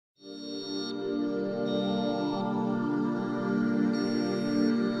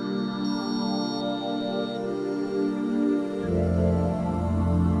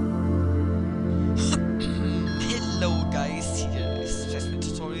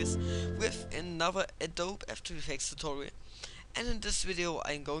another Adobe After Effects tutorial, and in this video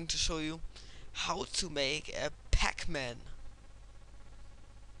I'm going to show you how to make a Pac-Man.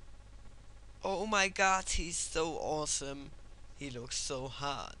 Oh my god, he's so awesome. He looks so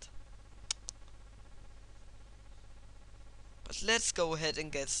hard. But let's go ahead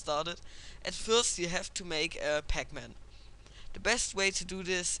and get started. At first you have to make a Pac-Man. The best way to do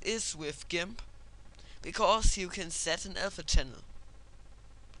this is with GIMP, because you can set an alpha channel.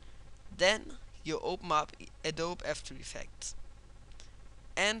 Then you open up Adobe After Effects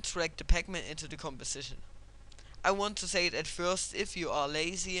and drag the Pac-Man into the composition. I want to say it at first, if you are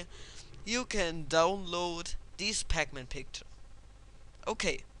lazy, you can download this Pac-Man picture.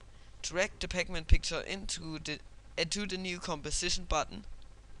 Okay, drag the Pac-Man picture into the new composition button,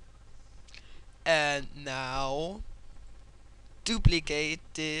 and now duplicate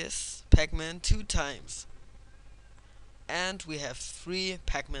this Pac-Man 2 times, and we have 3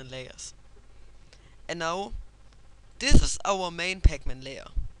 Pac-Man layers. And now this is our main Pac-Man layer.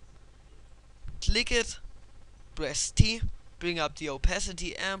 Click it, press T, bring up the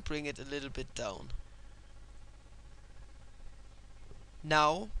opacity and bring it a little bit down.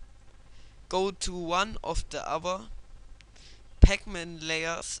 Now go to one of the other Pac-Man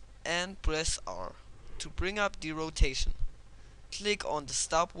layers and press R to bring up the rotation. Click on the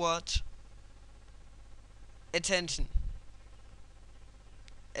stopwatch. Attention.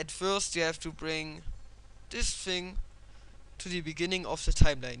 At first you have to bring this thing to the beginning of the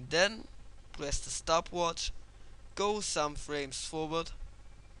timeline. Then press the stopwatch, go some frames forward,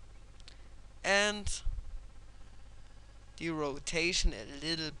 and the rotation a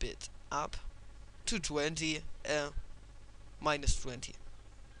little bit up to 20, minus 20.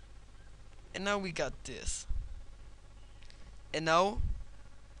 And now we got this. And now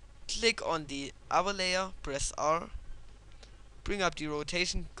click on the other layer, press R, bring up the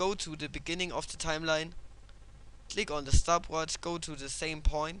rotation, go to the beginning of the timeline, click on the stopwatch, go to the same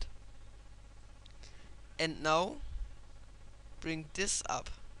point, and now bring this up.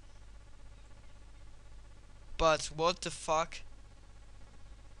 But what the fuck?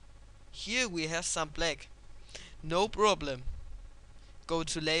 Here we have some black. No problem. Go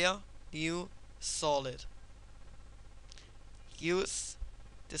to layer, new, solid. Use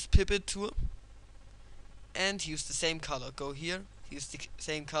this pivot tool and use the same color. Go here, use the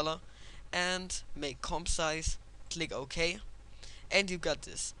same color and make comp size, click OK, and you got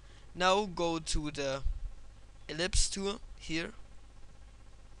this. Now go to the ellipse tool here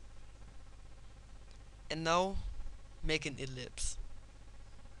and now make an ellipse.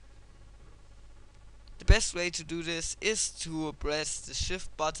 The best way to do this is to press the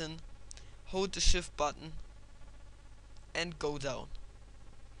shift button, hold the shift button and go down.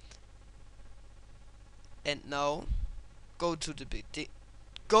 And now go to the beginning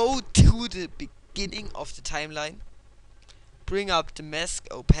of the timeline, bring up the mask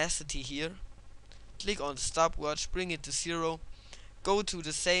opacity here, click on the stopwatch, bring it to 0, go to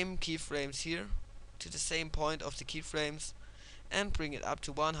the same keyframes here, to the same point of the keyframes, and bring it up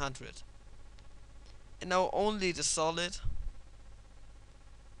to 100. And now only the solid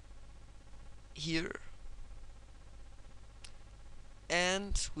here,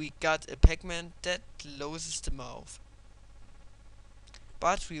 and we got a Pac-Man that closes the mouth.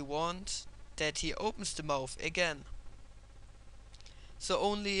 But we want that he opens the mouth again. So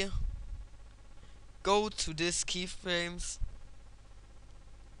only go to this keyframes.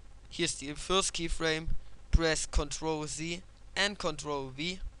 Here's the first keyframe. Press Ctrl Z and Ctrl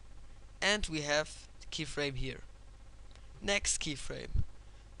V, and we have the keyframe here. Next keyframe.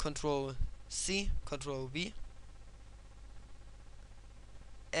 Ctrl C, Ctrl V.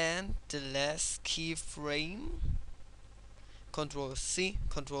 And the last keyframe, Ctrl C,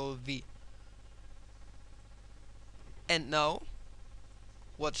 Ctrl V. And now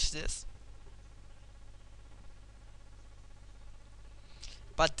watch this.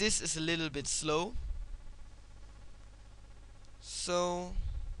 But this is a little bit slow, so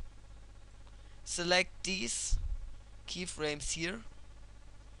select these keyframes here,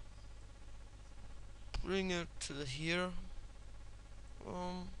 bring it to here.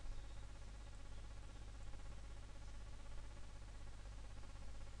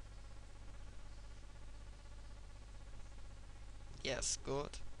 Yes,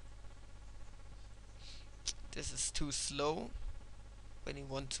 good. This is too slow when you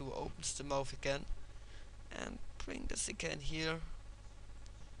want to open the mouth again. And bring this again here.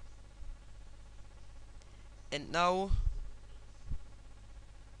 And now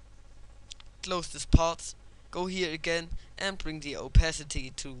close this part, go here again and bring the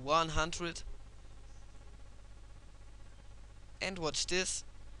opacity to 100. And watch this.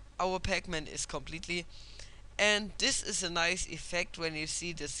 our Pac-Man is completely. And this is a nice effect when you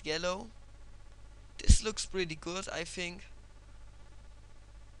see this yellow. This looks pretty good, I think.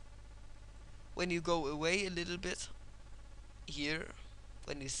 When you go away a little bit, here,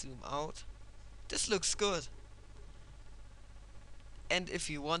 when you zoom out, this looks good. And if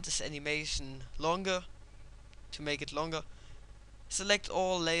you want this animation longer, to make it longer, select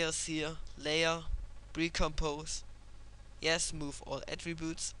all layers here, layer, recompose, yes, move all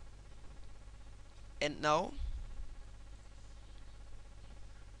attributes. And now,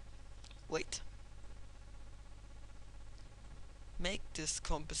 wait, make this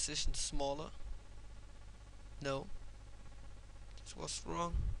composition smaller. No, this was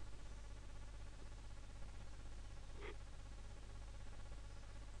wrong.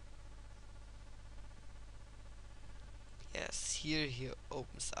 Yes, here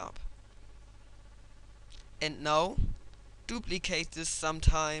opens up. And now, duplicate this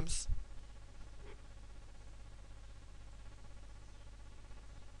sometimes.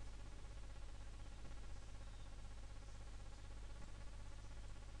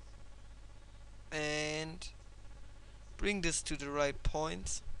 And bring this to the right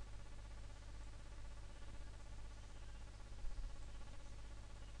points.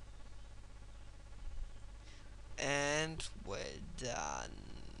 And well done.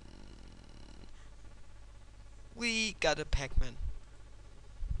 We got a Pac-Man.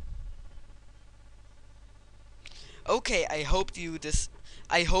 Okay, I hope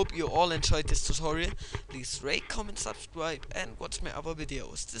you all enjoyed this tutorial. Please rate, comment, subscribe, and watch my other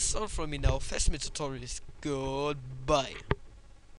videos. This is all from me now. Pacman Tutorials. Goodbye.